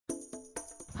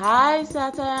Hi,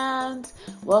 Satires!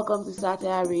 Welcome to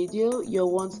Satire Radio,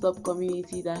 your one-stop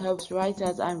community that helps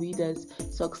writers and readers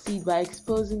succeed by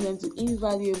exposing them to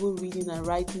invaluable reading and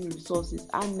writing resources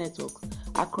and networks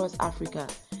across Africa.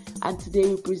 And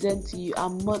today we present to you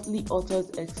our monthly authors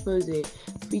expose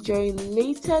featuring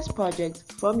latest projects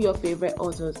from your favorite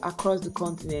authors across the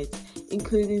continent,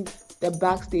 including the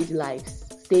backstage lives.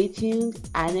 Stay tuned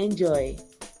and enjoy.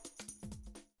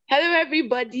 Hello,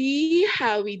 everybody.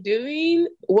 How are we doing?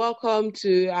 Welcome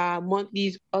to our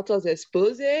monthly Authors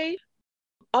Expose.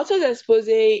 Authors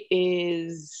Expose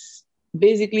is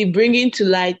basically bringing to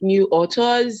light new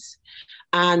authors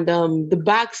and the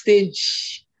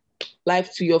backstage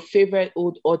life to your favorite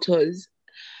old authors.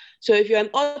 So if you're an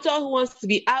author who wants to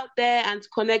be out there and to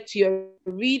connect to your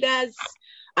readers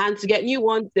and to get new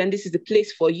ones, then this is the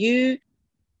place for you.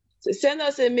 So send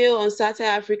us a mail on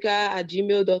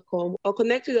satireafrica@gmail.com or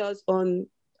connect with us on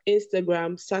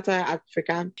Instagram,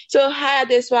 satireafrica. So hi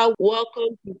Adeswa,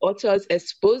 welcome to Authors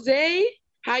Expose.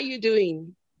 How are you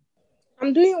doing?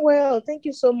 I'm doing well. Thank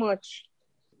you so much.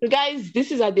 So guys,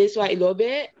 this is Adeswa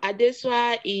Ilobe.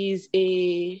 Adeswa is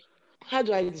how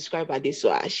do I describe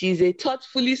Adeswa? She's a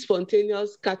thoughtfully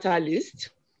spontaneous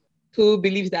catalyst who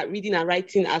believes that reading and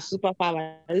writing are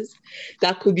superpowers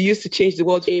that could be used to change the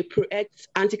world. A pro-ex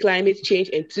anti-climate change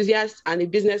enthusiast and a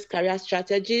business career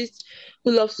strategist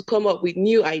who loves to come up with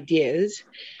new ideas.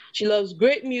 She loves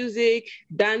great music,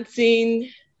 dancing,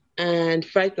 and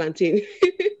fried plantain.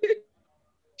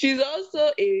 She's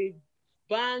also a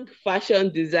bank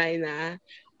fashion designer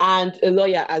and a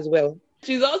lawyer as well.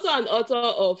 She's also an author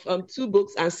of 2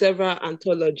 books and several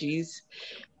anthologies.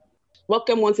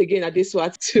 Welcome once again,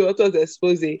 Adeswa, to Authors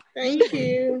Expose. Thank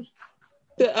you.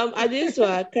 So,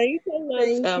 Adeswa, can you tell us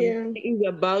things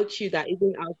about you that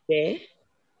isn't out there?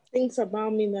 Things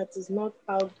about me that is not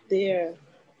out there.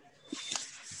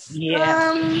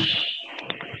 Yeah.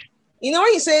 When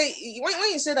you say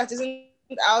that isn't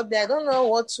out there, I don't know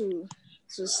what to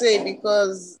say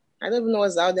because I don't even know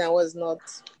what's out there and what's not.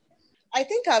 I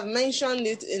think I've mentioned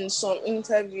it in some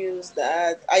interviews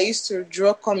that I used to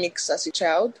draw comics as a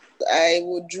child. I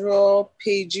would draw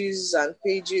pages and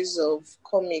pages of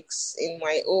comics in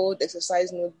my old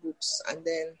exercise notebooks and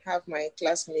then have my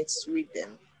classmates read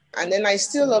them. And then I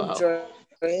still love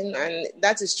drawing, and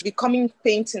that is becoming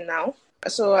painting now.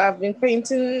 So I've been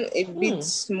painting a bit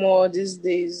more these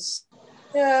days.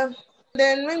 Yeah.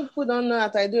 Then when people don't know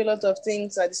that I do a lot of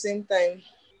things at the same time,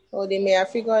 or they may have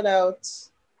figured out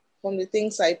from the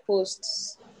things I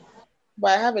post,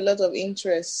 but I have a lot of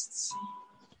interests.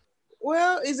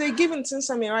 Well, it's a given since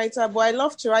I'm a writer, but I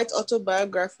love to write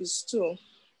autobiographies too,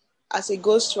 as a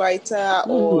ghostwriter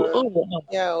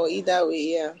or either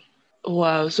way, yeah.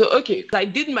 Wow. So, okay, I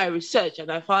did my research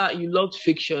and I found out you loved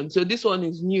fiction. So this one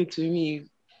is new to me,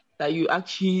 that you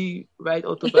actually write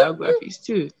autobiographies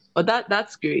too. Oh,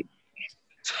 that's great.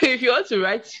 So if you want to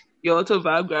write your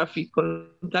autobiography,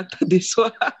 contact this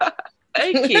one.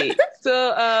 Okay.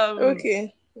 So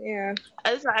okay. Yeah.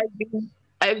 As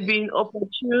I've been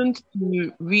opportuned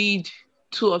to read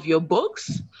 2 of your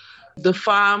books, The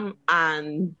Farm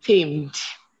and Tamed.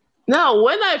 Now,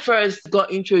 when I first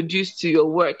got introduced to your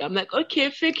work, I'm like, okay,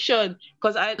 fiction,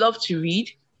 because I love to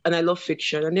read and I love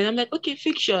fiction. And then I'm like, okay,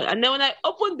 fiction. And then when I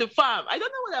opened The Farm, I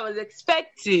don't know what I was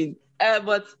expecting,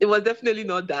 but it was definitely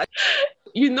not that.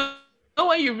 You know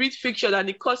when you read fiction and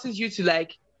it causes you to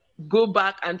like go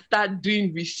back and start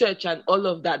doing research and all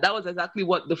of that. That was exactly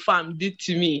what The Farm did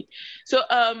to me. So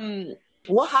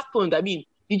what happened? I mean,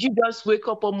 did you just wake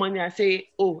up one morning and say,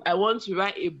 oh, I want to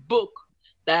write a book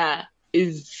that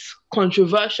is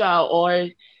controversial, or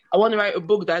I want to write a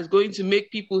book that's going to make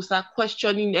people start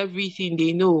questioning everything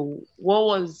they know? What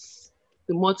was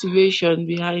the motivation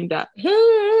behind that?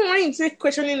 When you say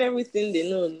questioning everything they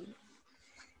know,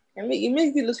 it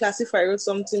makes it look as if I wrote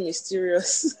something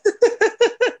mysterious.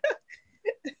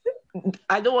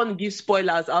 I don't want to give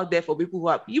spoilers out there for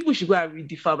people people should go and read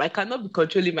The Farm. I cannot be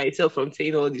controlling myself from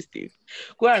saying all these things.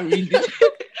 Go and read it.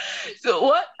 So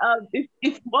what?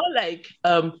 It's more like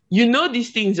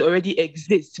these things already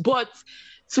exist, but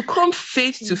to come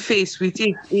face to face with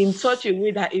it in such a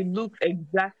way that it looks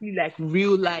exactly like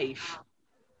real life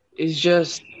is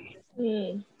just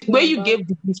when you gave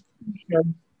the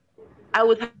description, I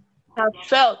would have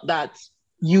felt that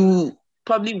you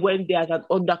probably went there as an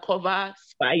undercover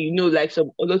spy, like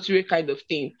some Olotire kind of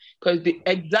thing, because the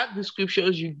exact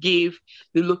descriptions you gave,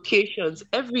 the locations,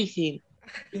 everything.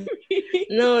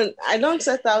 No, I don't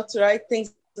set out to write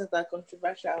things that are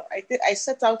controversial. I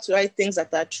set out to write things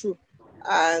that are true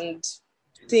and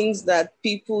things that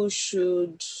people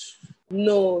should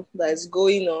know that is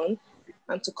going on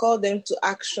and to call them to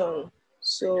action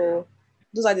So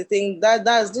those are the things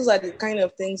those are the kind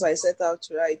of things I set out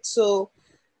to write. So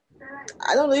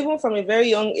I don't know, even from a very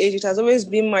young age, it has always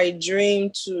been my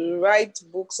dream to write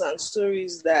books and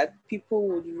stories that people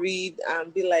would read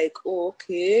and be like, oh,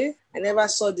 okay, I never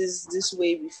saw this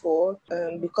way before.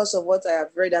 Because of what I have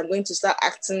read, I'm going to start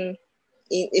acting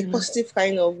in a positive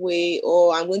kind of way,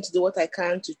 or I'm going to do what I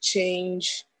can to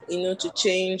change,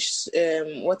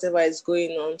 whatever is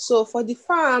going on. So for the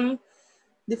farm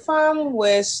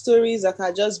were stories that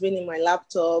had just been in my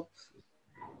laptop.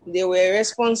 They were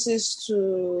responses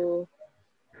to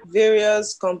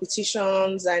various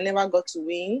competitions I never got to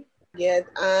win yet.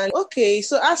 And okay,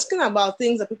 so asking about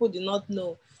things that people do not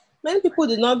know. Many people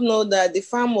did not know that The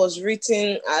Farm was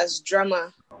written as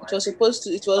drama. It was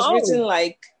written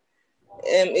like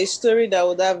a story that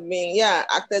would have been,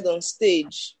 acted on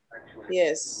stage.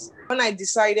 Yes. When I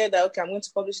decided that, okay, I'm going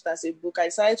to publish it as a book, I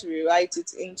decided to rewrite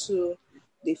it into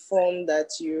the form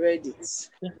that you read it.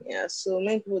 Yeah, so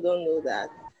many people don't know that.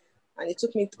 And it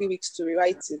took me 3 weeks to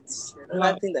rewrite it.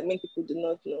 Another thing that many people do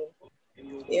not know.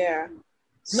 Yeah.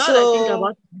 Now that I think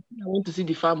about it, I want to see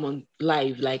The Farm on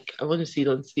live. Like, I want to see it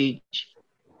on stage.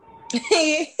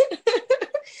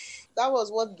 That was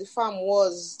what The Farm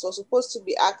was. It was supposed to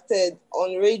be acted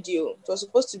on radio. It was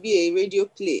supposed to be a radio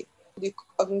play. The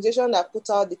organization that put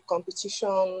out the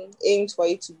competition aimed for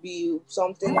it to be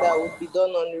something that would be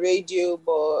done on radio,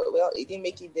 but, well, it didn't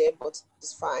make it there, but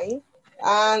it's fine.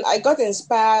 And I got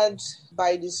inspired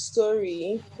by the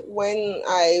story when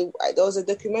there was a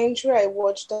documentary I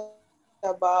watched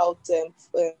about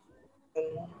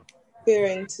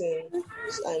parenting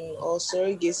or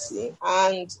surrogacy,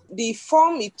 and the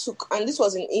form it took, and this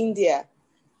was in India,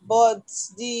 but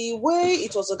the way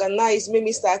it was organized made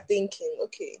me start thinking,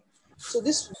 okay, so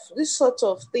this sort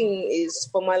of thing is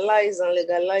formalized and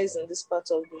legalized in this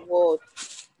part of the world.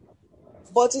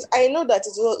 But I know that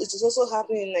it is also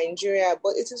happening in Nigeria,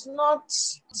 but it is not.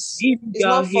 It's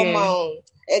not formal.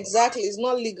 Exactly, it's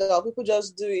not legal. People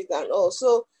just do it and all.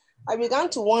 So I began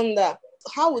to wonder,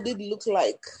 how would it look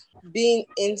like being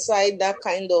inside that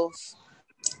kind of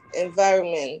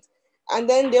environment? And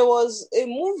then there was a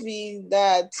movie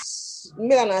that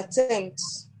made an attempt.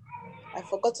 I've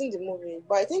forgotten the movie,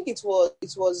 but I think it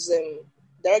was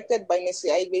directed by Mercy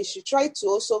Aigbe. She tried to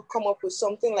also come up with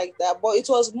something like that, but it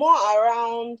was more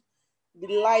around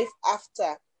the life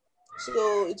after.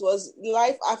 So it was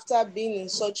life after being in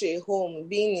such a home,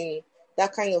 being in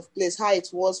that kind of place, how it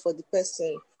was for the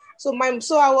person. So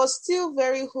I was still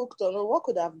very hooked on what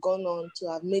could have gone on to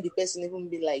have made the person even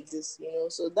be like this,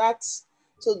 So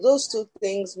those two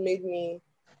things made me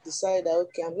decide that,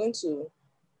 okay, I'm going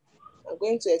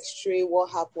to x-ray what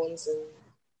happens in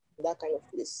that kind of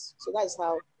place. So that's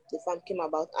how The Farm came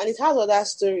about. And it has other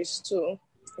stories too.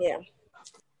 Yeah.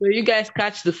 So you guys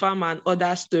catch The Farm and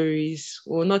other stories.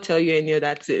 We'll not tell you any of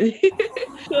that thing.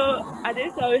 So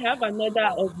Adesa, we have another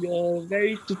of your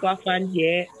very super fan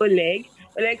here, Oleg.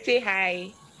 Oleg, say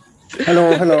hi.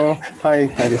 Hello. Hi,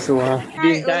 Adesua.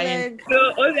 Hi, Oleg.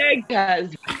 So Oleg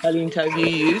has an interview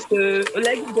you. So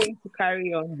Oleg is going to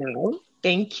carry on now.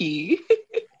 Thank you.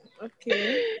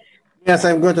 Okay. Yes,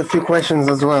 I've got a few questions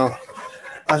as well.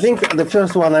 I think the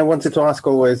first one I wanted to ask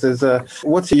always is,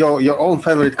 what's your own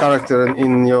favorite character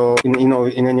in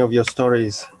any of your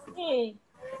stories? Okay,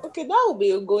 that would be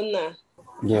Ugonna.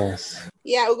 Yes.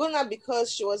 Yeah, Ugonna,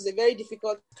 because she was a very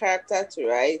difficult character to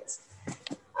write,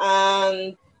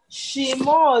 and she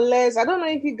more or less, I don't know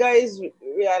if you guys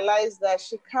realize that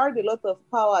she carried a lot of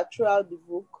power throughout the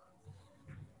book.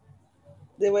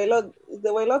 There were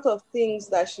a lot of things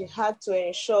that she had to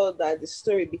ensure that the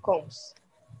story becomes.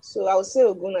 So I would say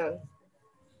Ugonna.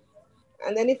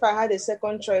 And then if I had a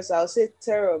second choice, I would say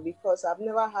Terror, because I've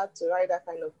never had to write that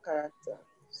kind of character.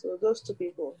 So those two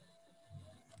people.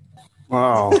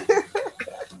 Wow.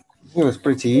 He was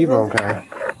pretty evil guy.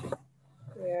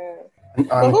 Yeah.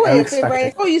 But who were your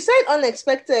favorite? Oh, you said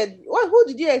unexpected. Who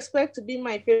did you expect to be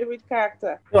my favorite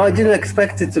character? No, I didn't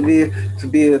expect it to be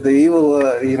the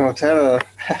evil, Terror.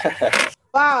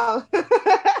 Wow.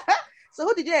 So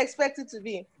who did you expect it to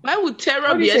be? Why would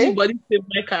Terror be anybody's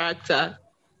favorite character?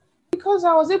 Because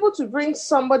I was able to bring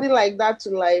somebody like that to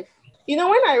life. When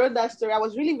I wrote that story, I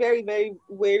was really very, very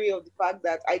wary of the fact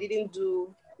that I didn't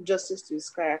do justice to his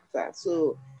character.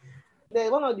 So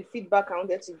one of the feedback I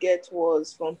wanted to get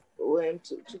was from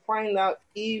to find out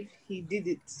if he did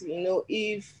it,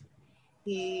 if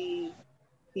he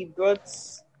brought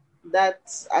that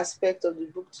aspect of the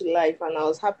book to life, and I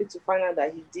was happy to find out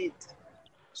that he did.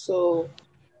 So,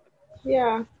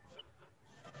 yeah.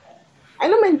 I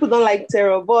know many people don't like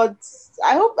Terror, but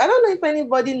I don't know if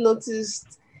anybody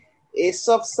noticed a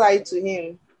soft side to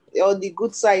him. or the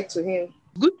good side to him.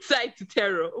 Good side to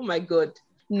terror. Oh my God.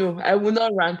 No, I will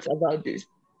not rant about this.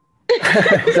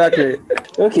 Exactly.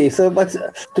 Okay, so but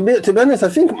to be honest, I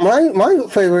think my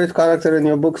favorite character in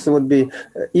your books would be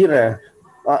Ire.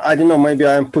 I don't know, maybe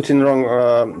I'm putting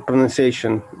wrong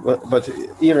pronunciation, but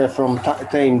Ire from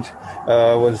Tamed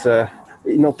was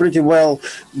pretty well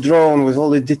drawn with all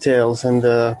the details, and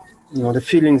the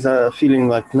feelings are feeling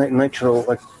like natural,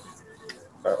 like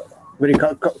very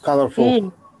colorful.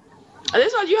 And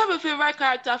this one, do you have a favorite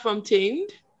character from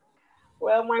Tamed?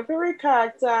 Well, my favorite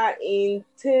character in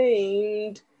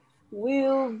Tamed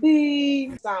will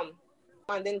be Sam,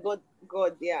 and then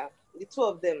God, yeah, the two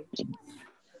of them.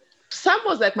 Sam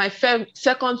was like my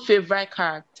second favorite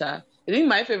character. I think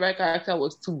my favorite character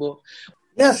was Tubo.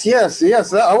 Yes.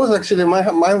 I was actually my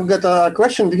got a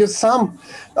question because Sam,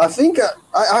 I think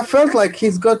I felt like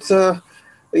he's got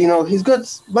he's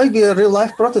got maybe a real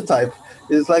life prototype.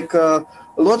 It's like a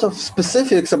lot of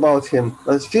specifics about him.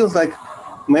 It feels like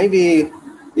maybe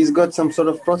he's got some sort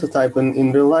of prototype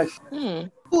in real life.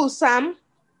 Who, Sam?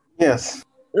 Yes.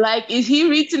 Like, is he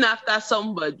written after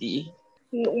somebody?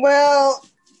 Well,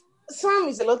 Sam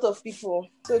is a lot of people,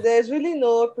 so there's really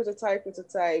no prototype.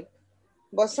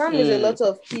 But Sam is a lot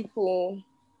of people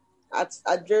at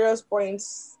various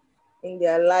points in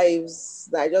their lives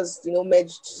that just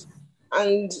merged.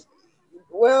 And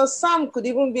well, Sam could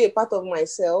even be a part of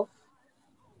myself.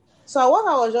 So what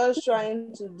I was just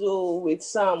trying to do with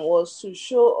Sam was to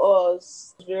show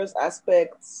us various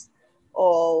aspects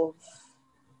of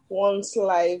one's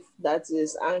life that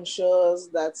is anxious,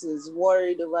 that is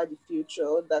worried over the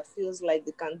future, that feels like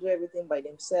they can do everything by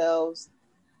themselves.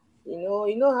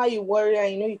 You know how you worry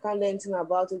and you can't do anything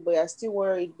about it, but you're still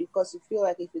worried because you feel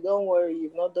like if you don't worry,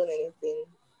 you've not done anything.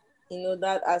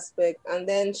 That aspect. And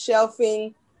then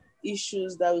shelving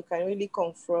issues that we can really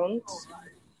confront.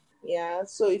 Yeah,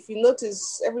 so if you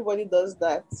notice, everybody does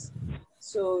that.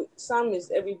 So Sam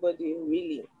is everybody,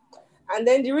 really. And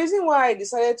then the reason why I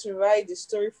decided to write the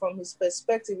story from his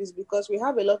perspective is because we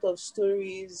have a lot of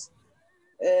stories,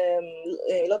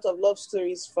 a lot of love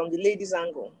stories from the lady's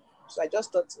angle. So I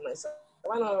just thought to myself,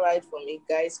 why not write from a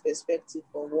guy's perspective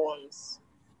for once?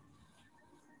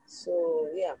 So,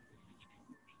 yeah.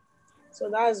 So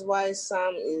that's why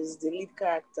Sam is the lead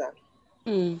character.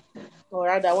 Or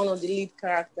rather, one of the lead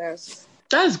characters.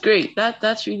 That's great.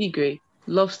 That's really great.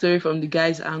 Love story from the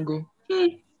guy's angle.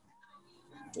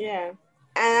 Yeah.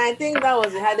 And I think that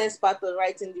was the hardest part of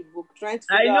writing the book, trying to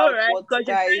figure out what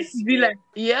guys...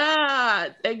 Yeah,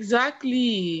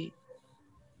 exactly.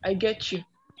 I get you.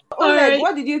 Oleg,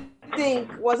 what did you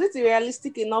think? Was it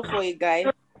realistic enough for a guy?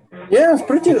 Yeah, it's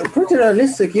pretty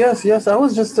realistic. Yes. I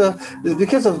was just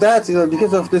because of that,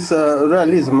 because of this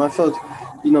realism. I felt,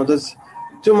 there's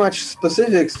too much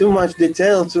specifics, too much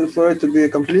detail for it to be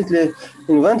completely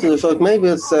invented. So maybe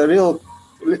it's a real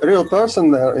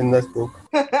person there in that book.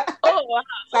 Oh, wow.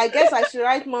 So I guess I should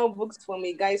write more books from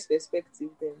a guy's perspective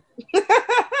then.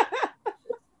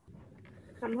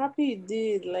 I'm happy it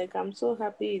did. Like, I'm so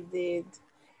happy it did.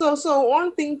 So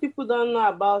one thing people don't know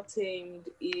about Tamed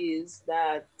is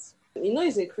that,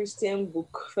 it's a Christian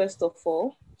book, first of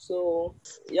all. So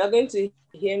you're going to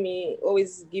hear me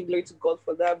always give glory to God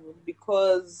for that book,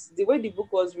 because the way the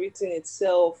book was written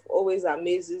itself always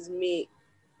amazes me.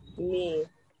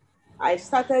 I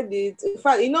started it. In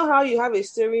fact, how you have a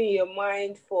story in your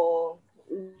mind for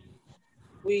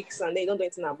weeks and then you don't do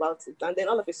anything about it. And then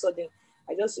all of a sudden,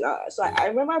 I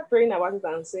remember praying about it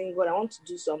and saying, God, I want to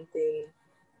do something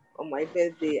on my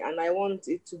birthday and I want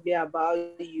it to be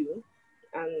about you.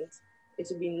 And it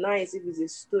would be nice if it's a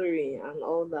story and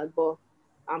all that. But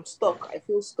I'm stuck. I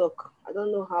feel stuck. I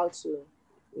don't know how to,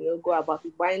 go about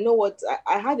it. But I know what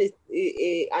I had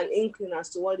an inkling as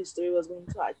to what the story was going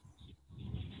to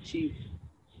achieve.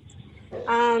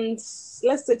 And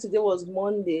let's say today was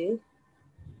Monday.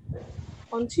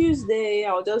 On Tuesday,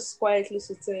 I was just quietly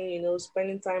sitting,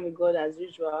 spending time with God as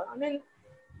usual. And then,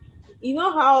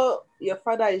 how your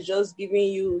father is just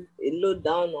giving you a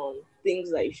lowdown on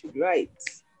things that you should write,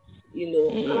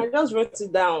 And I just wrote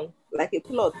it down like a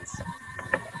plot.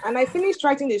 And I finished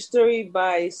writing the story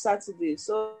by Saturday.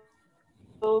 So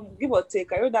give or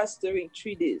take, I wrote that story in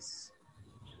 3 days.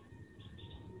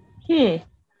 And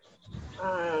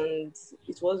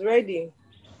it was ready.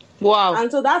 Wow.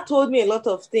 And so that told me a lot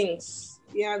of things.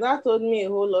 Yeah, that told me a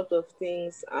whole lot of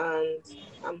things. And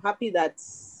I'm happy that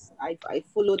I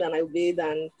followed and I obeyed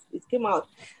and it came out.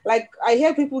 Like, I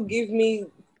hear people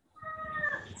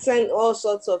send all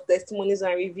sorts of testimonies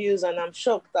and reviews, and I'm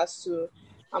shocked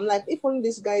I'm like, if only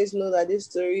these guys know that this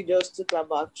story just took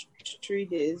about 3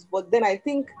 days. But then I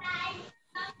think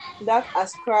that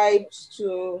ascribes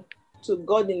to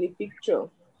God in the picture.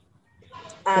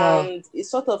 Wow. And it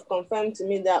sort of confirmed to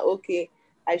me that, okay,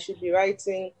 I should be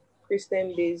writing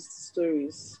Christian-based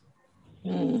stories.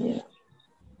 Mm. Yeah.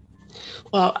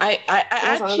 Well, I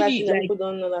That's another actually thing that like. people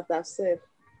don't know that I've said.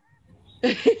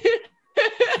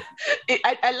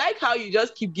 I like how you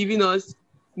just keep giving us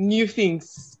new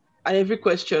things at every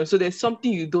question. So there's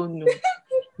something you don't know.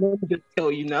 Let me just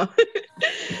tell you now.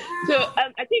 So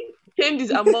I think Tamed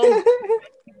is among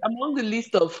the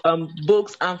list of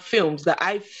books and films that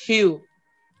I feel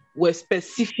were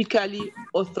specifically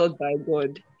authored by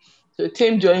God. So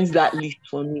Tim joins that list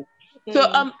for me. So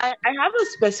Mm. I have a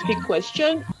specific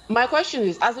question. My question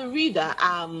is, as a reader,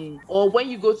 or when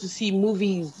you go to see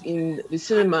movies in the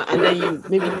cinema and then you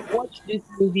maybe watch this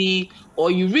movie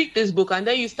or you read this book and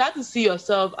then you start to see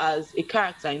yourself as a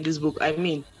character in this book. I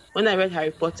mean, when I read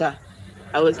Harry Potter,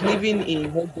 I was living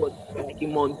in Hogwarts for like a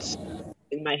month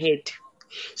in my head.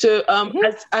 So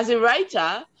as a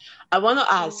writer, I want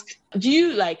to ask, do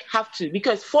you like have to,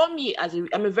 because for me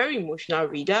I'm a very emotional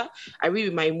reader. I read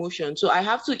with my emotions. So I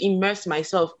have to immerse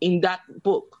myself in that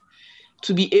book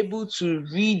to be able to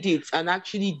read it and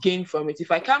actually gain from it.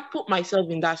 If I can't put myself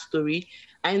in that story,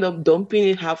 I end up dumping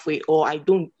it halfway or I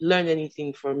don't learn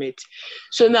anything from it.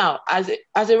 So now as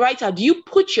a writer, do you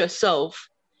put yourself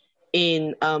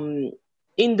in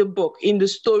the book, in the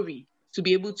story to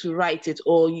be able to write it,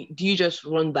 or do you just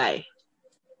run by?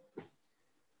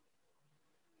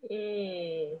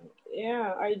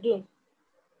 Yeah, I do.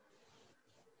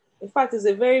 In fact, it's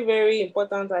a very, very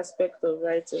important aspect of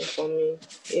writing for me.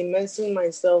 Immersing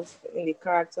myself in the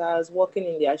characters, walking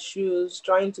in their shoes,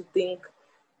 trying to think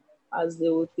as they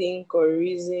would think or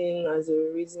reason as they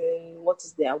would reason, what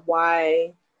is their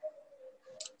why.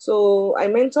 So I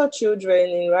mentor children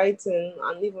in writing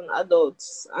and even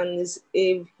adults, and it's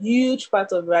a huge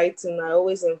part of writing. I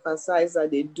always emphasize that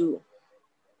they do.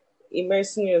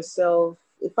 Immersing yourself.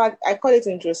 In fact, I call it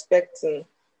introspecting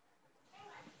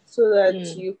so that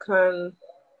Mm.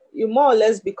 you more or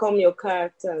less become your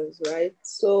characters, right?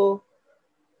 So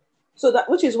that,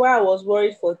 which is why I was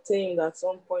worried for Tamed at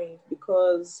some point,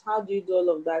 because how do you do all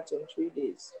of that in 3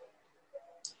 days?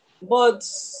 But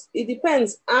it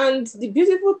depends. And the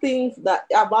beautiful thing that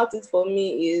about it for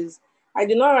me is I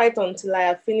did not write until I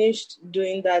have finished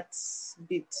doing that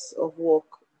bit of work.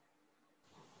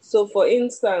 So for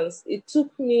instance, it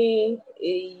took me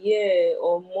a year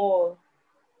or more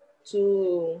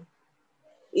to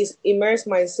immerse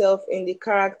myself in the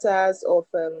characters of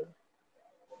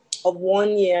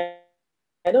 1 year.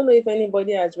 I don't know if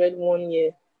anybody has read 1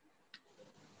 year.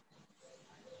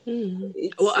 Well,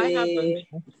 It's I haven't. a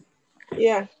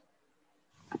yeah.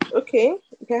 Okay.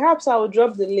 Perhaps I will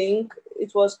drop the link.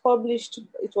 It was published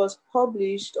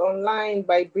online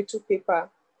by Brittle Paper,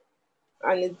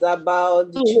 and it's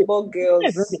about the Oh, wait. Chibok I've read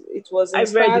girls. it. It was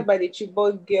I've read inspired it. by the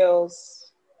Chibok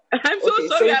girls. I'm so Okay,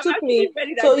 so sorry. it I've took actually me read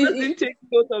it. I so just didn't take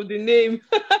note of the name.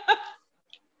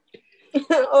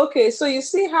 okay, so you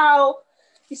see how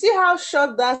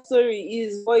short that story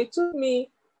is, but it took me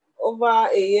over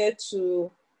a year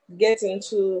to get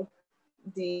into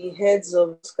the heads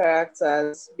of those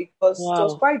characters because it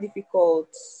was Wow. quite difficult.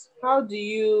 How do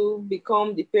you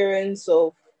become the parents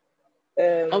of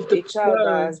Of the a child that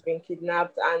girl. has been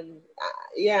kidnapped and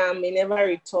yeah, may never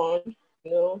return,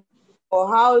 you know? Or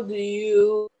how do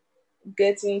you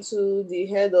get into the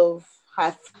head of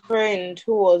her friend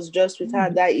who was just with her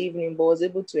that evening but was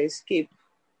able to escape?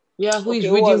 Yeah, who Okay,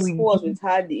 is reading who with was you? with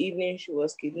her the evening she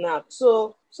was kidnapped?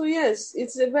 So yes,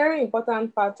 it's a very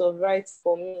important part of writing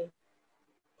for me,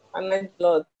 and I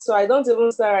lot. So I don't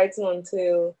even start writing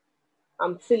until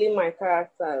I'm feeling my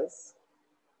characters.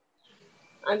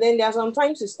 And then there are some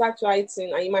times you start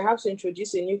writing and you might have to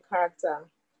introduce a new character.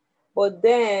 But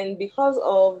then, because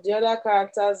of the other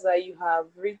characters that you have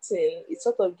written, it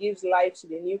sort of gives life to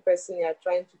the new person you're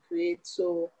trying to create.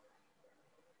 So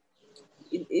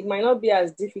it might not be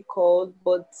as difficult,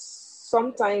 but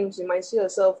sometimes you might see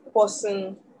yourself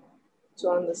pausing to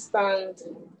understand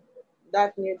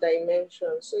that new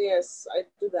dimension. So yes, I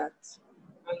do that.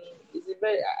 And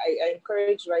I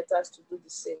encourage writers to do the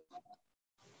same.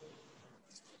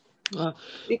 Uh,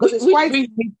 Because it's which quite brings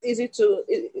me.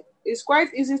 it's quite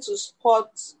easy to spot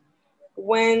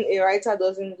when a writer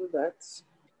doesn't do that.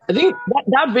 I think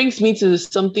that brings me to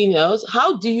something else.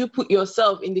 How do you put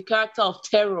yourself in the character of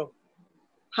terror?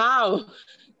 How?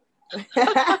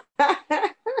 I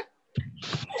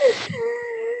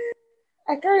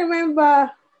can't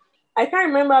remember. I can't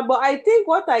remember, but I think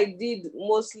what I did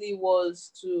mostly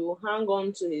was to hang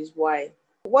on to his why.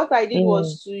 What I did Mm.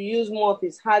 was to use more of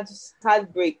his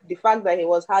heartbreak, the fact that he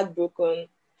was heartbroken,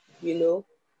 you know,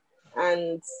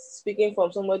 and speaking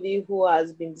from somebody who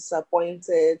has been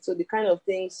disappointed. So the kind of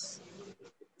things.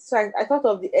 So I thought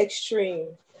of the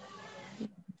extreme.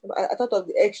 I thought of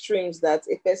the extremes that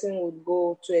a person would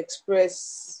go to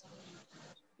express,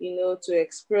 what's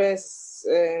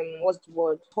the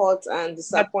word, hurt and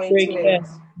Heartbreak, yeah. disappointment.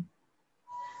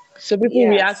 So people Yeah.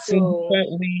 react in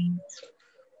different ways.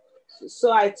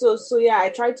 I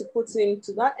tried to put him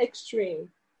to that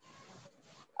extreme.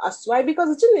 As why? Because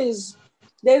the thing is,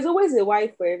 there's always a why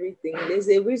for everything. There's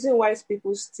a reason why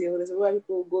people steal. There's a reason why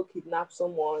people go kidnap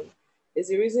someone. There's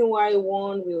a reason why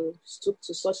one will stoop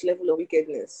to such level of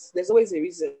wickedness. There's always a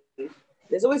reason.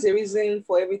 There's always a reason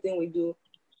for everything we do.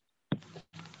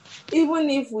 Even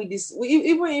if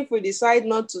we decide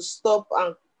not to stop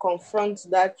and confront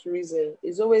that reason,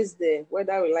 it's always there,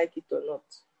 whether we like it or not.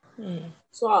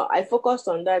 So I focused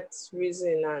on that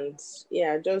reason, and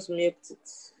just milked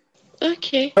it.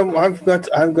 Okay. I've got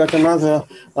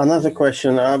another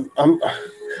question.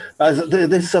 The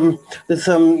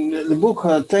book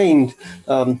Tamed.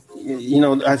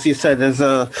 As you said, there's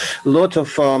a lot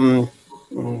of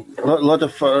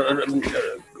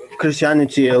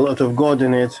Christianity, a lot of God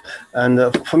in it,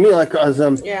 and for me, like as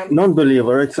a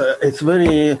non-believer, it's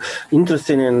very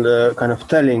interesting in the kind of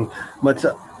telling. But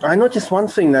I noticed one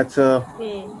thing that.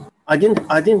 I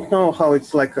didn't know how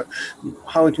it's like,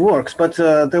 how it works, but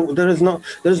there is no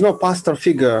pastor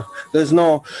figure. There's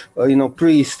no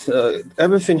priest.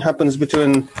 Everything happens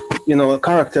between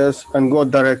characters and God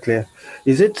directly.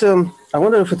 Is it? I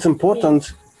wonder if it's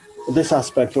important, this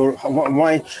aspect, or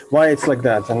why it's like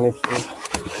that, and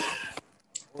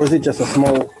or is it just a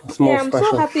small I'm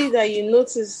special? so happy that you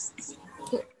noticed.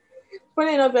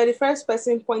 Funny enough, you're the first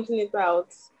person pointing it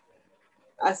out.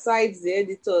 Aside the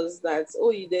editors, that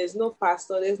there's no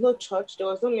pastor, there's no church. There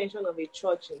was no mention of a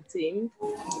church in Tamed,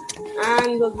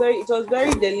 and it was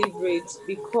very deliberate,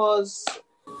 because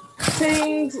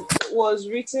Tamed was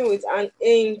written with an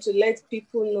aim to let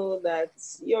people know that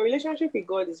your relationship with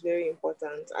God is very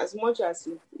important. As much as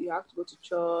you have to go to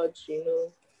church,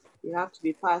 you have to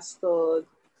be pastored,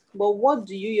 but what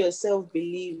do you yourself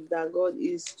believe that God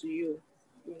is to you?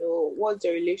 What's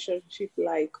your relationship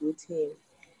like with Him?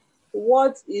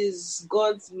 What is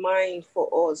God's mind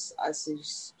for us as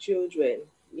His children?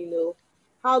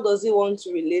 How does He want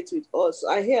to relate with us?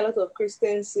 I hear a lot of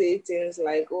Christians say things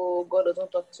like, "Oh, God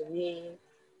doesn't talk to me."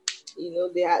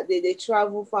 They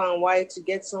travel far and wide to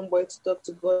get somebody to talk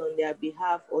to God on their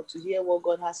behalf, or to hear what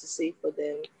God has to say for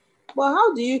them. But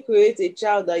how do you create a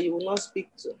child that you will not speak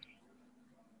to?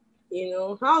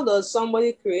 How does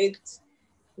somebody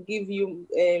give you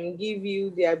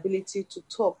the ability to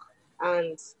talk,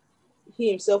 and He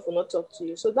Himself will not talk to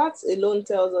you? So that alone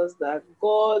tells us that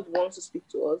God wants to speak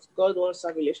to us. God wants to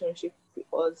have a relationship with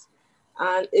us.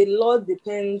 And a lot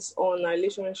depends on our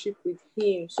relationship with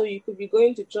Him. So you could be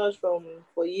going to church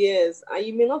for years, and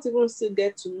you may not even still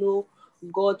get to know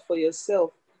God for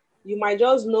yourself. You might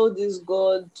just know this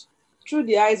God through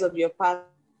the eyes of your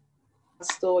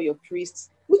pastor, your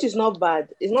priest, which is not bad.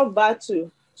 It's not bad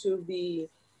to be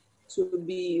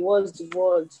what's the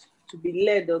word? To be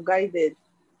led or guided.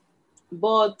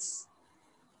 But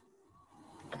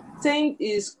Tamed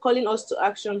is calling us to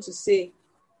action, to say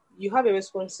you have a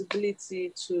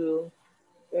responsibility to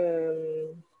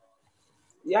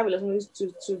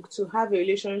have a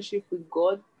relationship with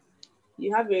God.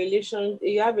 You have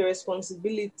a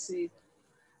responsibility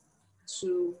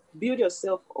to build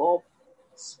yourself up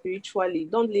spiritually.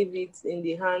 Don't leave it in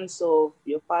the hands of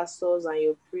your pastors and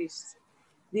your priests.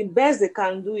 The best they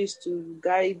can do is to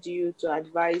guide you, to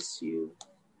advise you.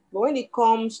 But when it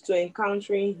comes to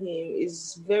encountering Him,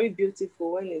 it's very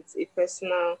beautiful when it's a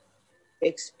personal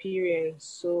experience.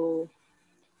 So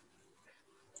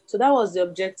that was the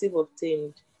objective of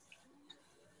Tamed.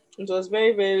 It was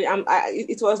very, very.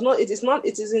 It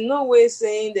is in no way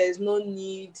saying there is no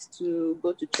need to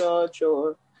go to church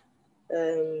or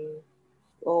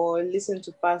listen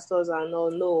to pastors and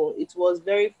all. No, it was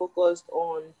very focused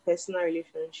on personal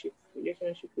relationship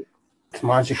with. It's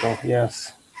magical,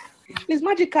 yes. It's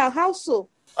magical. How so?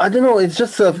 I don't know. It's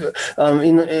just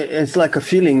it's like a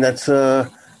feeling that's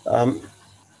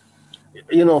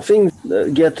things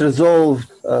get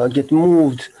resolved, get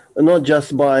moved, not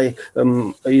just by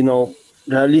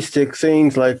realistic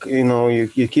things like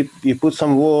you put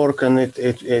some work and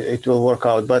it will work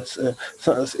out. But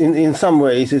so in some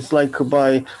ways, it's like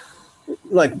by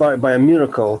a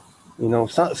miracle.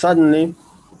 Suddenly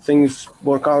things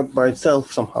work out by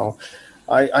itself somehow.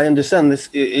 I understand this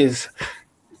is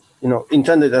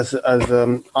intended as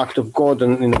an act of God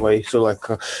in a way. So like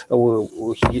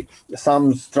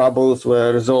some troubles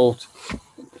were resolved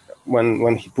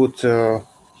when he put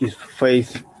his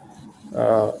faith,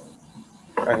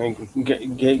 and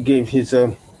gave his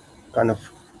kind of,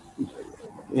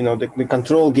 the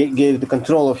control, gave the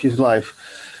control of his life,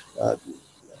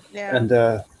 Yeah. and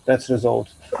that's the result.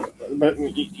 But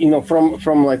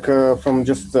from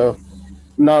just a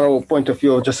narrow point of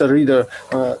view of just a reader,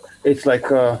 it's like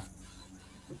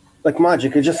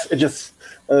magic. It just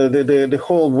the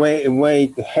whole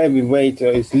heavy weight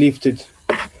is lifted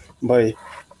by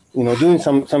doing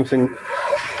something,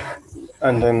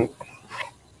 and then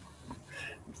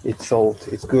it's solved.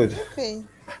 It's good. Okay.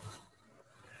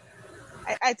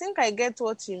 I think I get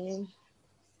what you mean.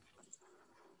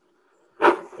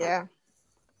 Yeah.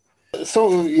 So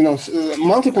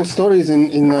multiple stories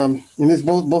in this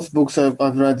both books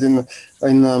I've read in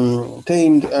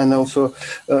Tamed and also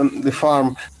The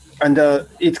Farm, and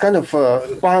it kind of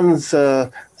spans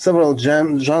several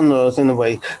genres in a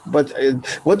way. But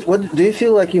what do you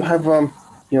feel like you have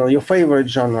your favorite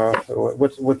genre?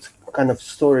 What kind of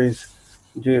stories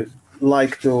do you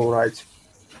like to write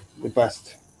the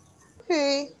best?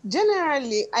 Okay.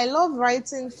 Generally, I love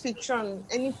writing fiction,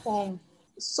 any form.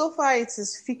 So far, it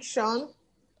is fiction.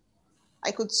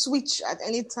 I could switch at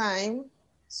any time.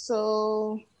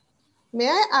 So, may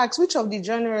I ask, which of the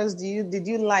genres did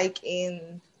you like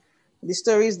in the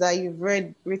stories that you've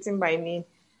read written by me?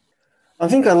 I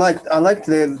think I liked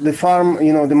the farm.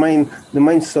 The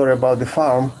main story about the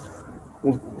farm,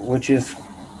 which is,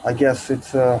 I guess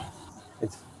it's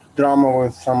drama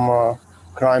with some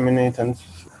crime in it,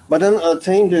 but then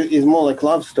Tamed is more like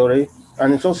love story,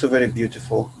 and it's also very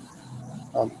beautiful.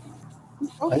 Okay.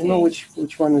 I don't know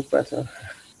which one is better.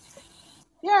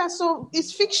 Yeah, so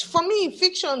it's fiction. For me,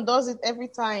 fiction does it every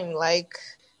time. Like,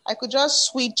 I could just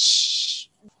switch.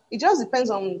 It just depends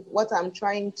on what I'm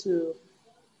trying to,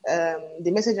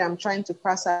 the message I'm trying to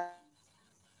pass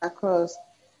across.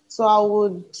 So I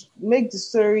would make the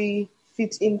story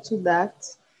fit into that,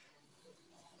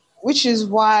 which is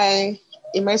why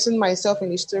immersing myself in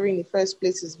the story in the first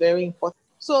place is very important.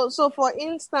 So for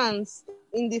instance,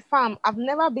 in The Farm, I've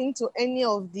never been to any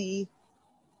of the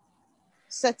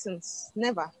settings,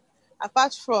 never,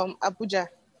 apart from Abuja,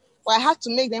 but I had to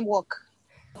make them work.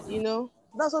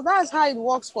 So that's how it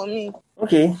works for me.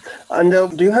 Okay, and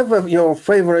do you have your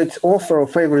favorite author or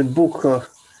favorite book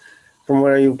from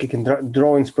where you can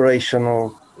draw inspiration?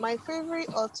 Or My favorite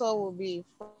author will be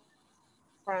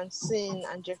Francine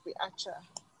and Jeffrey Archer.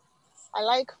 I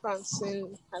like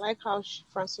Francine. I like how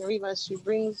Francine Rivers, she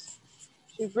brings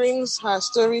her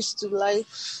stories to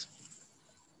life.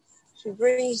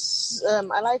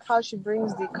 I like how she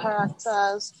brings the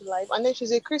characters to life. And then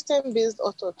she's a Christian-based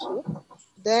author too.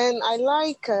 Then I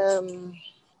like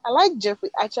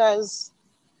Jeffrey Archer's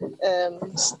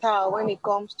style when it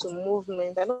comes to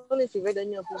movement. I don't know if you've read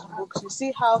any of his books. You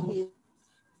see how he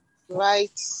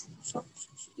writes.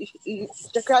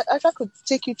 Jeffrey Archer could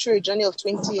take you through a journey of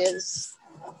 20 years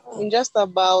in just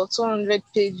about 200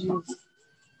 pages,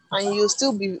 and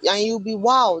you'll be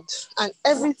wowed, and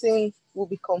everything will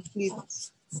be complete.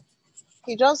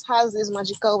 He just has this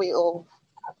magical way of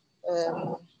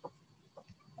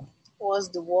what's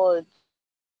the word?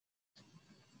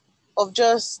 Of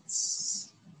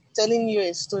just telling you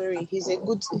a story. He's a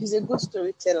good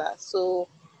storyteller. So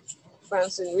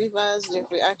Francine Rivers,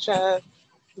 Jeffrey Archer,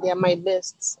 they are my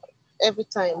best every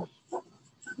time.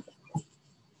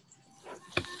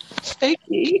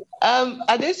 Okay.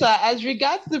 Adesa, as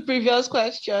regards the previous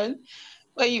question,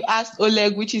 when you asked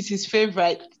Oleg which is his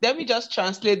favorite, let me just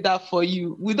translate that for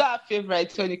you. We don't have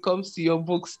favorites when it comes to your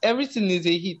books. Everything is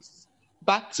a hit,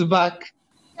 back to back.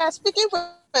 Yeah, speaking for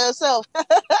yourself.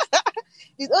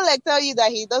 Did Oleg tell you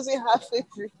that he doesn't have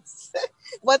favorites?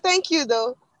 But thank you,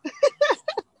 though.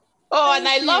 Oh, and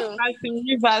I love Francine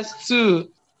Rivers too.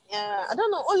 Yeah, I don't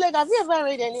know. Oleg, have you ever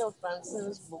read any of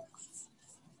Francine's books?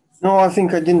 no, I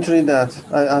think I didn't read that.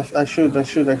 I should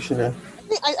actually.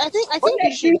 I think Oleg,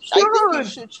 you should. I think you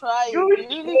should try it. You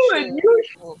really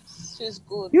should. She's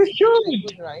good. You She's should. a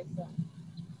good writer.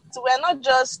 So we're not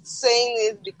just saying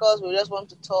it because we just want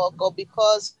to talk or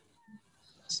because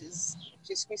she's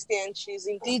Christian. She's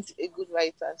indeed a good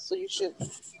writer. So you should.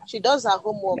 She does her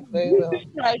homework very well.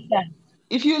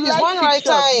 If you She's like one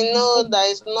fiction, writer I know that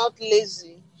is not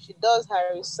lazy. She does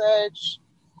her research.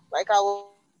 Like I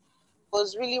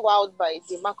was really wowed by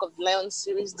the Mark of the Lion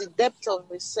series, the depth of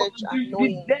research and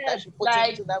knowing that she put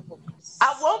into that book.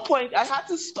 At one point, I had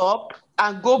to stop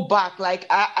and go back. Like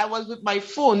I was with my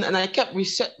phone and I kept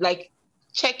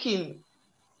checking.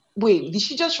 Wait, did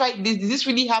she just write this? Did this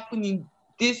really happen in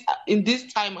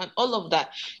this time and all of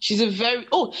that. She's a very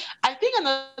I think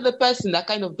another person that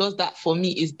kind of does that for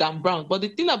me is Dan Brown. But the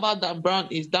thing about Dan Brown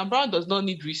is Dan Brown does not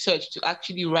need research to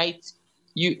actually write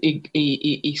you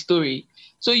a story.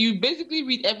 So you basically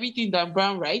read everything Dan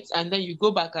Brown writes, and then you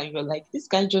go back and you're like, this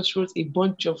guy just wrote a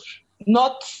bunch of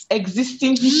not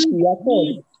existing history at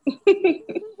all.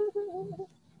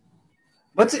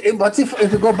 But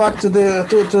if you go back to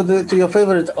your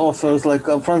favorite authors like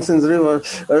Francis Rivers,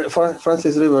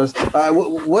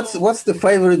 what's the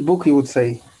favorite book you would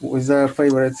say? Was there a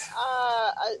favorite?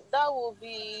 That will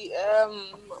be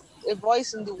A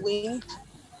Voice in the Wind.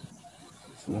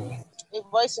 A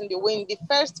Voice in the Wind.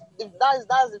 That's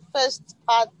the first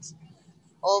part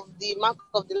of the Mark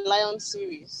of the Lion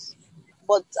series.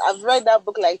 But I've read that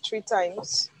book like 3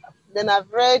 times. Then I've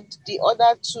read the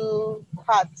other 2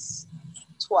 parts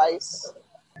twice.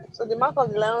 So the Mark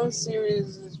of the Lion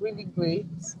series is really great,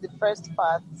 the first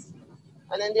part.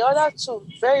 And then the other 2,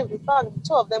 in fact,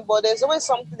 2 of them, but there's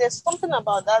something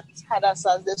about that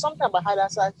Hadassah. There's something about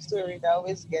Hadassah's story that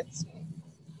always gets me,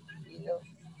 you know.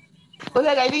 But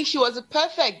I think she was a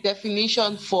perfect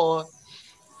definition for,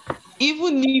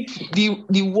 even if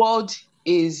the world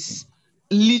is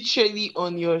literally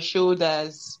on your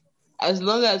shoulders, as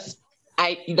long as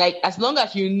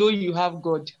you know you have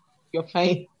God, you're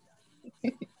fine.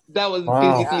 That was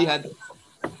basically her.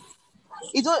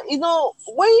 You know,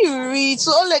 when you read,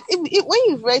 so like when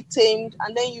you've read Tamed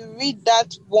and then you read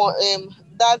that one,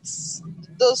 that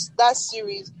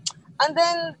series, and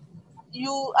then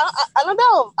you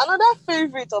another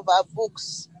favorite of our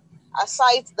books,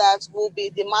 aside that, will be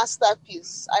The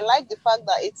Masterpiece. I like the fact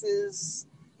that it is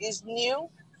new.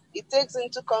 It takes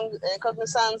into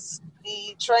cognizance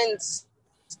the trends,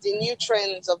 the new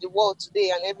trends of the world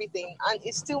today and everything, and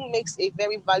it still makes a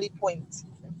very valid point.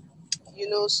 You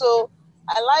know, so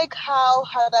I like how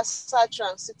Hadassah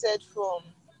transited from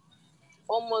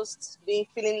almost the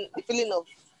feeling of,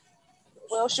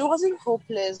 well, she wasn't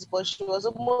hopeless, but she was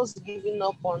almost giving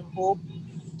up on hope,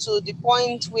 to the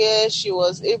point where she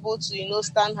was able to, you know,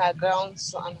 stand her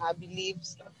grounds and her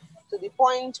beliefs, to the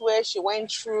point where she went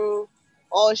through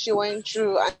all she went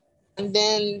through, and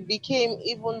then became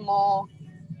even more,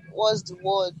 what's the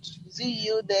word? She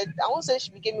yielded. I won't say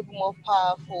she became even more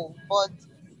powerful, but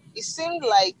it seemed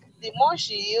like the more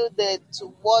she yielded to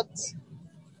what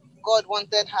God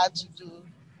wanted her to do,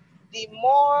 the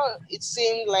more it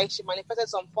seemed like she manifested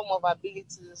some form of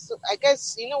abilities. So I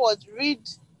guess, you know what,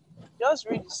 just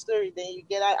read the story, then you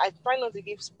get. I try not to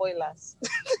give spoilers.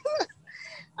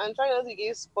 I'm trying not to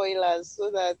give spoilers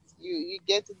so that you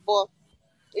get it. But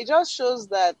it just shows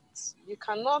that you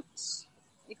cannot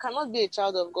be a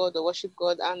child of God or worship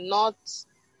God and not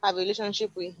have a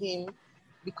relationship with Him,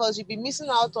 because you'll be missing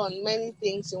out on many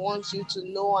things He wants you to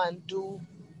know and do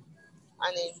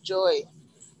and enjoy.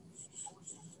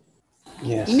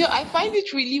 Yes. You know, I find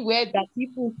it really weird that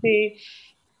people say,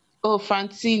 oh,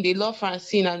 Francine, they love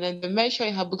Francine, and then they mention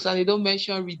in her books and they don't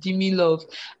mention Redeeming Love.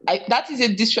 That is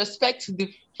a disrespect to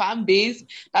the fan base.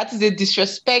 That is a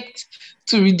disrespect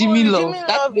to Redeeming Love. Redeeming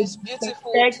Love is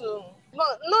beautiful too.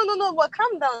 No, but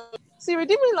calm down. See,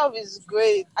 Redeeming Love is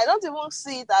great. I don't even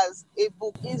see it as a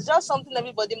book. It's just something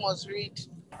everybody must read.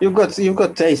 You've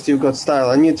got taste, you've got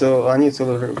style. I need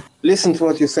to listen to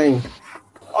what you're saying.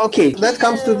 Okay, that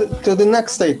comes to the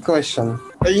next question.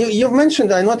 You've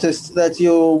mentioned, I noticed, that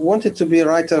you wanted to be a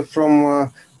writer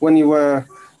from when you were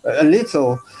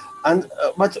little. And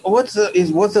but was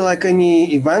there like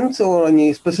any event or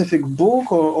any specific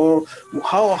book, or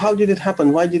how did it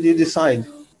happen? Why did you decide?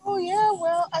 Oh yeah,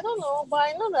 well, I don't know, but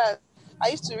I know that I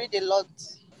used to read a lot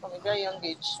from a very young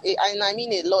age, and I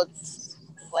mean a lot,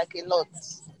 like a lot.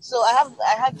 So I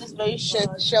had this very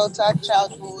sheltered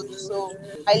childhood. So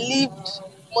I lived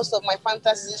most of my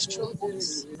fantasies through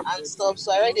books and stuff.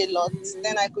 So I read a lot.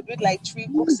 Then I could read like 4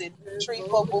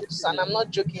 books, and I'm not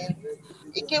joking.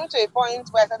 It came to a point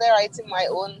where I started writing my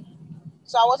own.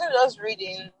 So I wasn't just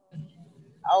reading.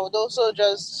 I would also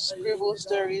just scribble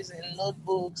stories in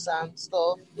notebooks and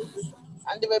stuff.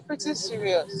 And they were pretty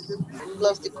serious.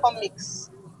 Plus the comics.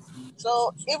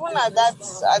 So even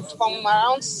from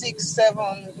around 6,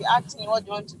 7, if you ask me what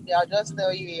you want to be, I'll just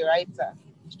tell you a writer.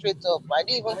 Straight up. I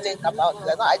didn't even think about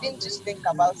it. I didn't just think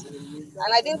about it.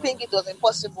 And I didn't think it was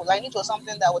impossible. I knew it was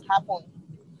something that would happen.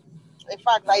 In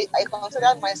fact, I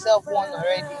considered myself one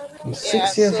already.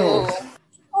 6 years old.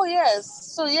 Oh,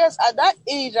 yes. So, yes, at that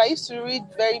age, I used to read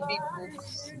very big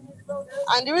books.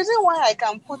 And the reason why I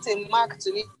can put a mark to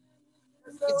it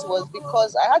was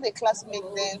because I had a classmate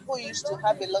then who used to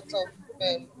have a lot of,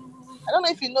 I don't know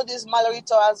if you know these Mallory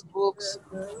Towers books,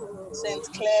 St.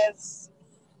 Clair's,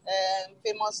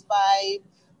 Famous Five.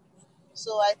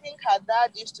 So I think her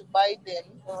dad used to buy them.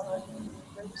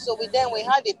 So we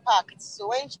had a pact. So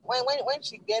when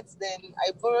she gets them,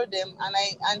 I borrow them,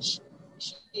 and she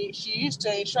used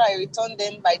to ensure I return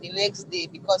them by the next day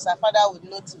because her father would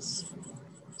notice.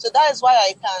 So that is why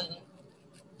I can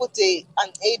put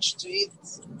an age to it.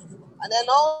 And then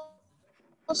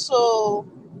also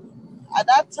at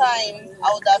that time,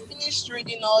 I would have finished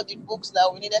reading all the books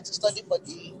that we needed to study for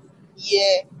the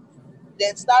year,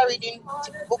 then start reading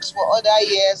books for other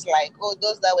years, like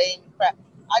those that were in at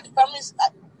the primary.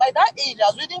 By that age, I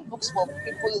was reading books for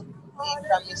people in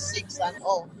primary 6 and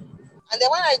all. And then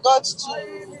when I got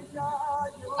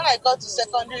to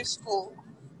secondary school,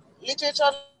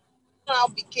 literature now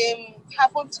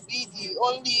happened to be the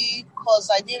only course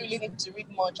I didn't really need to read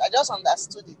much. I just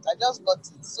understood it. I just got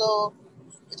it. So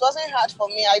it wasn't hard for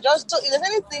me. If there's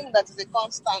anything that is a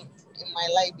constant in my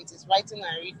life, it is writing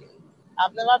and reading.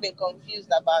 I've never been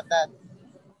confused about that.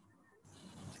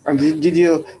 And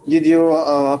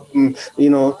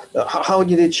how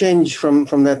did it change from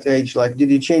that age? Like, did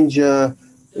you change,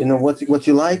 what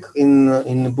you like in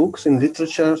the books, in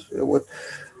literature? What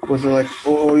was it like,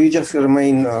 or you just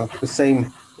remain the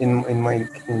same in mind?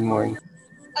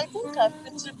 I think I've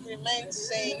remained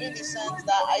same in the sense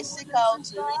that I seek out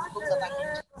to read books that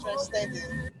I'm interested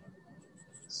in.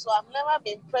 So I've never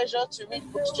been pressured to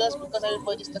read books just because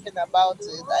everybody's talking about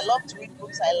it. I love to read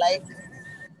books I like.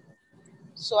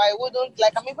 So I wouldn't,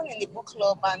 like, I'm even in the book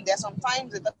club, and there are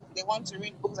sometimes they want to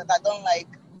read books that I don't like,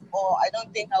 or I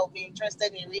don't think I'll be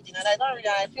interested in reading, and I don't read,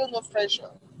 and I feel no pressure.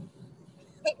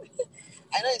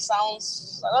 I know I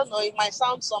don't know, it might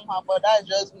sound somehow, but that's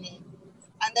just me.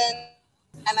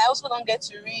 And I also don't get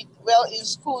to read. Well, in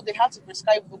school, they have to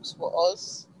prescribe books for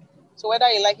us. So whether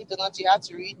you like it or not, you have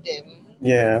to read them.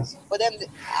 Yeah. But then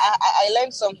I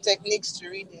learned some techniques to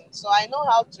reading. So I know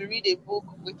how to read a book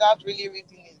without really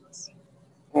reading it.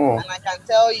 Oh. And I can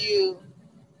tell you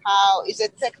how it's a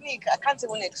technique. I can't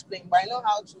even explain, but I know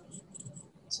how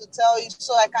to tell you.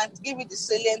 So I can give you the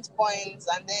salient points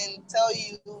and then tell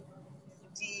you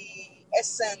the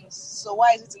essence. So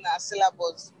why is it in our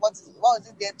syllabus? What is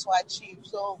it there to achieve?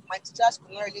 So my teachers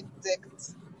could not really detect.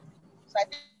 So I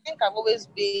think I've always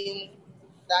been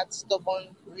that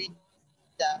stubborn reader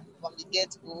from the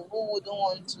get-go who wouldn't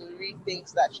want to read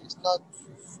things that she's not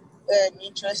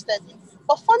interested in.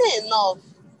 But funny enough,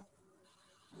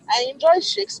 I enjoy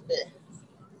Shakespeare.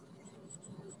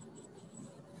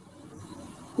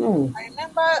 I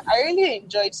remember I really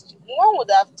enjoyed it. One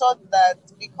would have thought that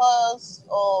because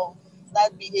of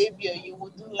that behavior, you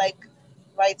wouldn't like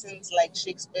writings like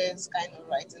Shakespeare's kind of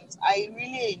writings. I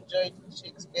really enjoyed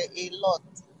Shakespeare a lot.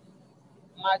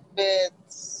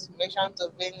 Macbeth, Merchant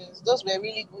of Venice, those were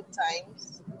really good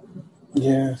times.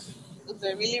 Yes. Those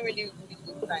were really, really, really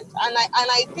good times. And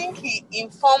I think he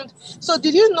informed. So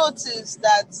did you notice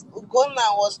that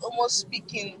Ugonna was almost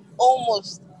speaking,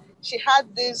 she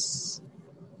had this,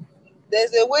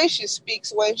 there's a way she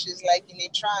speaks when she's like in a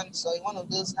trance or in one of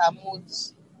those her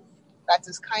moods that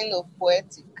is kind of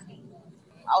poetic.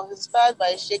 I was inspired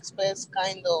by Shakespeare's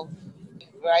kind of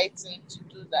writing to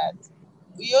do that.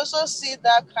 We also see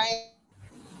that kind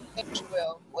of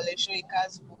Wole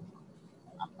Soyinka's book.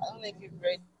 I don't know if you've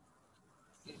read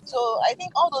it. So I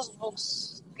think all those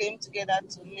books came together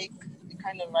to make the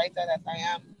kind of writer that I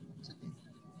am today.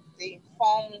 They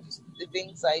informed the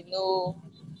things I know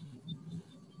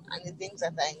and the things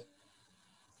that I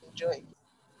enjoy.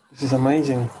 This is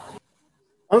amazing.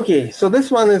 Okay, so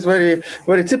this one is very,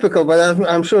 very typical, but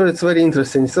I'm sure it's very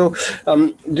interesting. So,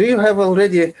 do you have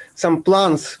already some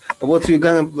plans? What are you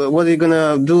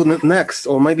gonna do next,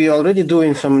 or maybe you're already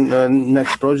doing some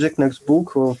next project, next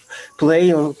book, or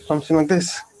play, or something like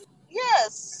this?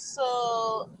 Yes.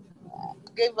 So,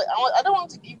 I don't want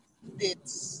to give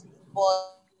dates,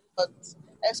 but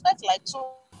expect like 2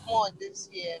 more this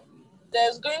year.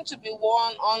 There's going to be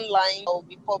one online that will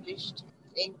be published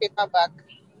in paperback.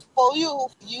 For you,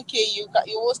 UK,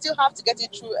 you will still have to get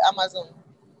it through Amazon.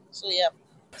 So yeah.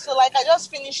 So like I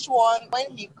just finished one.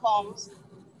 When he comes,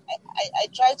 I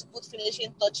try to put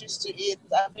finishing touches to it.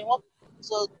 I've been working,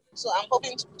 so I'm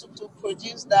hoping to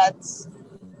produce that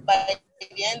by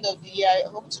the end of the year. I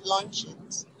hope to launch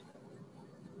it.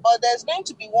 But there's going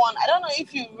to be one. I don't know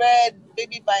if you read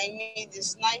Baby by Me, the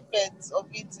snippets of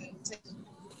it in Tamed.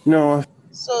 No.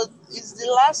 So it's the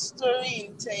last story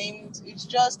in Tamed. It's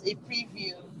just a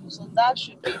preview. So that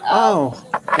should be out. Oh,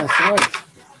 that's right.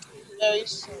 Very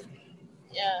soon.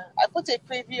 Yeah. I put a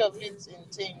preview of it in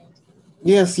Tamed.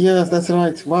 Yes, that's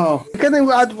right. Wow. Can I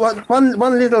add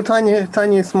one little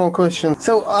tiny small question?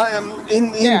 So I am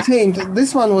in Yeah. Tamed.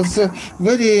 This one was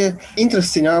very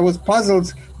interesting. I was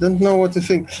puzzled. Don't know what to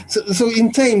think. So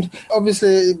in Tamed,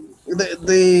 obviously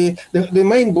the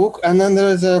main book, and then there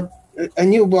is a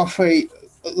new buffet,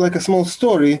 like a small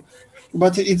story,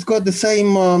 but it's got the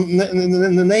same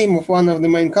the name of one of the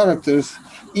main characters.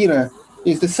 Ira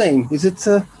is the same. Is it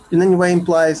in any way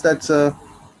implies that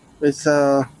it's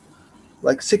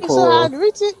like sequel So or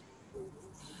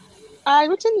I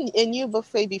had written a new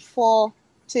buffet before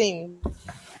Tamed.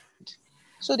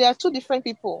 So they are two different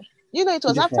people. You know, it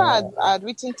was after different? I'd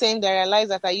written Tamed that I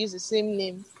realized that I used the same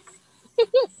name.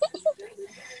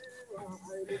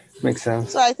 Makes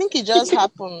sense. So I think it just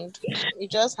happened. It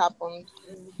just happened.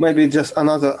 Maybe just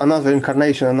another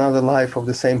incarnation, another life of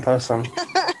the same person.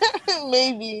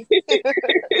 Maybe.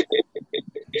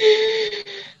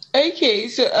 Okay,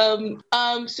 so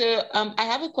I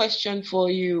have a question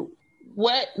for you.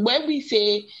 When we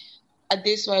say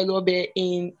Adesua Ilobe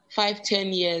in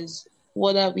 5-10 years,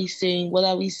 what are we saying? What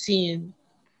are we seeing?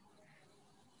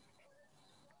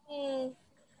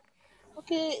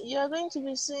 Okay, you're going to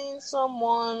be seeing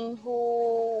someone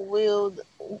who would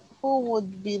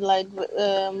be like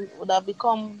would have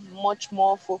become much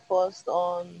more focused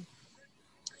on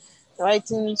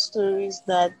writing stories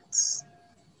that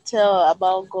tell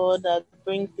about God, that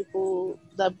bring people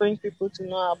to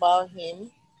know about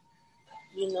Him,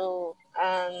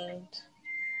 and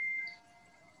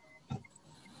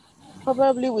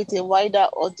probably with a wider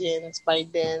audience by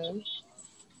then.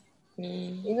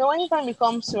 Anytime it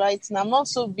comes to writing, I'm not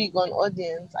so big on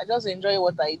audience. I just enjoy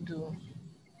what I do.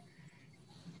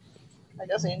 But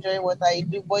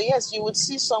yes, you would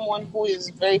see someone who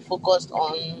is very focused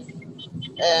on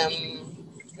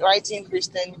writing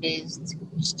Christian-based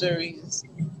stories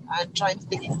and trying to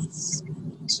take it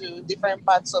to different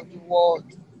parts of the world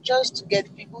just to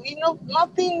get people.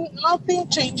 Nothing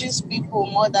changes people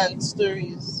more than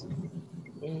stories.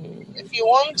 If you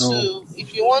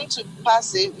want to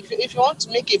pass it, if you want to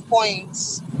make a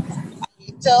point,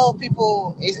 you tell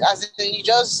people as in you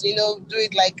just do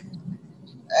it like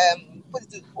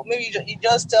maybe you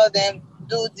just tell them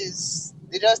do this.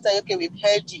 They just tell you, okay, we've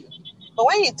heard you. But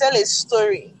when you tell a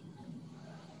story,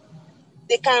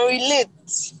 they can relate,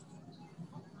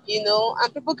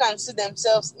 and people can see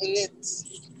themselves in it.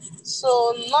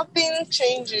 So nothing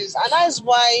changes, and that's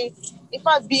why, in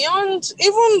fact, beyond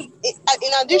even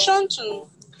in addition to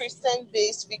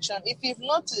Christian-based fiction, if you've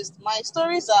noticed, my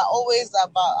stories are always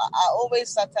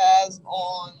satires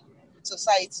on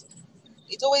society.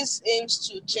 It always aims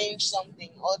to change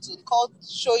something or to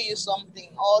show you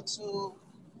something or to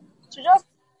just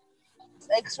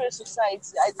express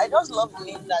society. I just love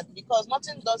doing that because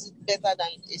nothing does it better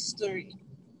than a story,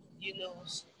 you know.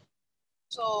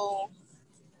 So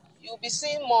you'll be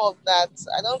seeing more of that.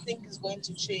 I don't think it's going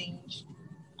to change.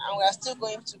 And you're still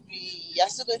going to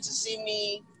see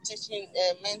me teaching,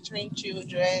 mentoring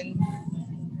children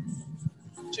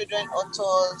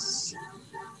authors,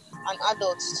 and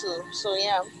adults too. So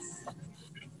yeah,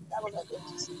 that's what I'm going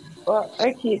to say. Well,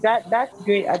 okay, that's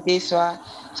great, Adeswa.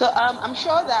 So I'm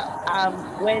sure that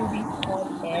when this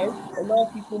pod airs, a lot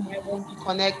of people might want to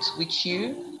connect with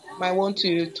you, might want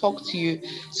to talk to you.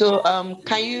 So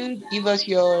can you give us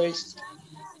your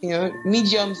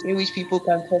mediums in which people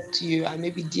can talk to you and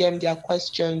maybe DM their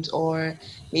questions or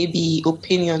maybe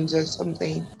opinions or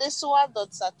something?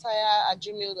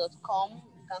 Desua.satire@gmail.com.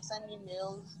 You can send me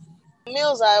mails.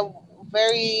 Mails are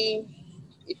very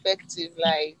effective.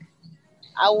 Like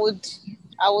I would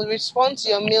I would respond to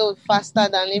your mail faster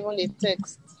than even a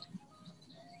text.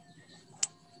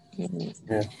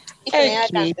 Yeah. Ifeanya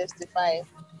Okay. can testify.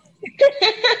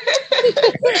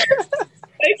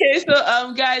 Okay, so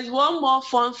guys, one more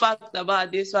fun fact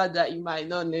about this one that you might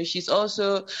not know. She's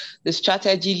also the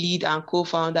strategy lead and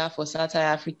co-founder for Satire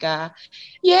Africa.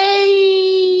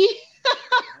 Yay!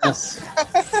 Yes. All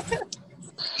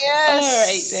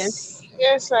right then.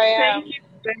 Yes, I am. Thank you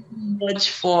very much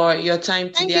for your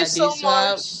time Thank today, you so Adeswa.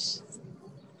 much.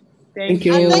 Thank Thank And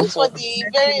you. you thanks for for the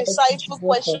very connecting us with insightful your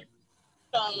work.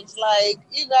 questions. Like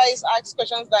you guys asked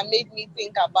questions that made me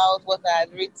think about what I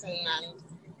had written, and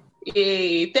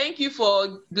Yay. Thank you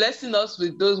for blessing us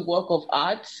with those work of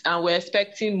art, and we're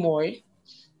expecting more.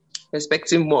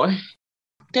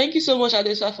 Thank you so much,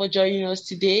 Adeswa, for joining us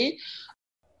today.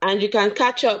 And you can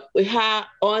catch up with her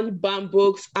on BAM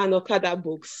Books and Okada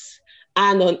Books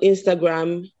and on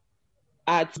Instagram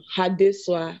at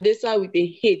Hadeswa. Hadeswa with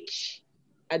a H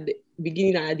at the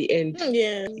beginning and at the end.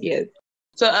 yeah. Yes.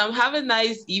 So have a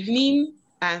nice evening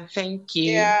and thank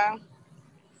you. Yeah.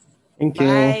 Thank you.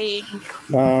 Bye.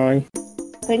 Bye.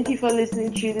 Thank you for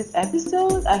listening to this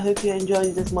episode. I hope you enjoyed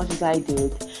it as much as I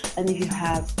did. And if you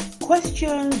have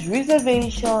questions,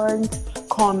 reservations,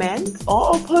 comments,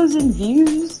 or opposing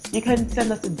views, you can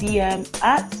send us a DM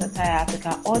at Satire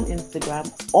Africa on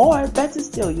Instagram, or better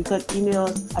still, you can email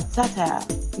us at satire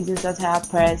using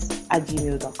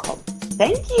satirepress@gmail.com.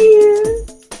 Thank you.